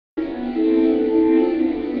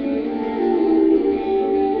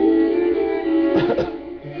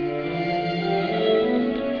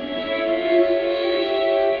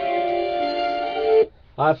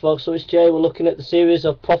Hi folks, so it's Jay. We're looking at the series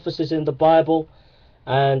of prophecies in the Bible,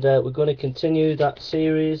 and we're going to continue that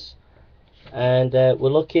series, and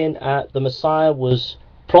we're looking at the Messiah was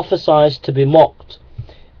prophesied to be mocked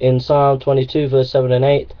in Psalm 22 verse 7 and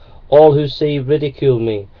 8. All who see ridicule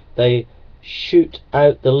me, they shoot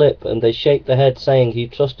out the lip and they shake the head, saying, he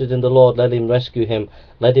trusted in the Lord, let him rescue him,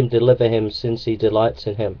 let him deliver him, since he delights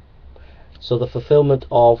in him. So the fulfillment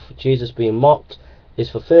of Jesus being mocked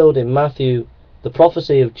is fulfilled in Matthew. The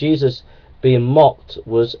prophecy of Jesus being mocked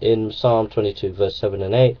was in Psalm 22 verse 7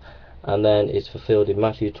 and 8, and then it's fulfilled in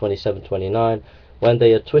Matthew 27:29, when they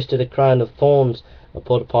had twisted a crown of thorns and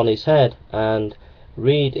put upon his head, and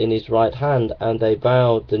reed in his right hand, and they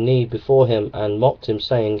bowed the knee before him and mocked him,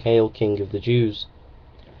 saying, Hail, King of the Jews.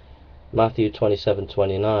 Matthew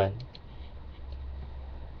 27:29.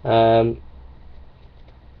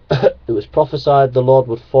 It was prophesied the Lord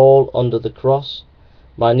would fall under the cross.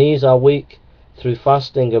 My knees are weak through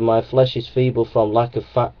fasting, and my flesh is feeble from lack of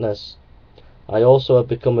fatness. I also have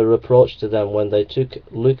become a reproach to them. When they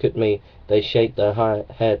look at me, they shake their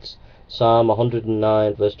heads. Psalm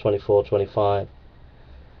 109 verse 24-25.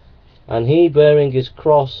 And he, bearing his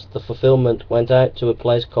cross, the fulfillment, went out to a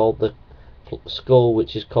place called the skull,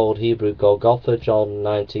 which is called Hebrew Golgotha, John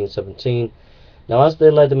 19:17. Now as they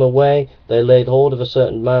led him away, they laid hold of a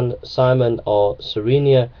certain man, Simon or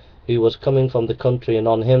Cyrenia, who was coming from the country, and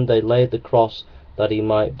on him they laid the cross, that he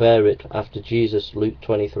might bear it after Jesus. Luke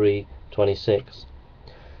 23:26.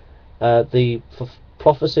 The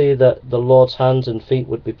prophecy that the Lord's hands and feet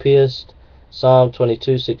would be pierced. Psalm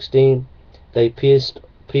 22:16. They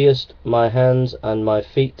pierced my hands and my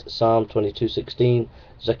feet. Psalm 22:16.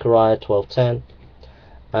 Zechariah 12:10.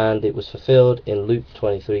 And it was fulfilled in Luke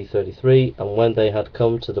 23:33. And when they had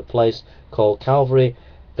come to the place called Calvary,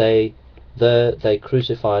 they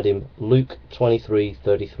crucified him. Luke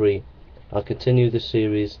 23:33. I'll continue this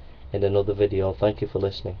series in another video. Thank you for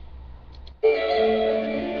listening.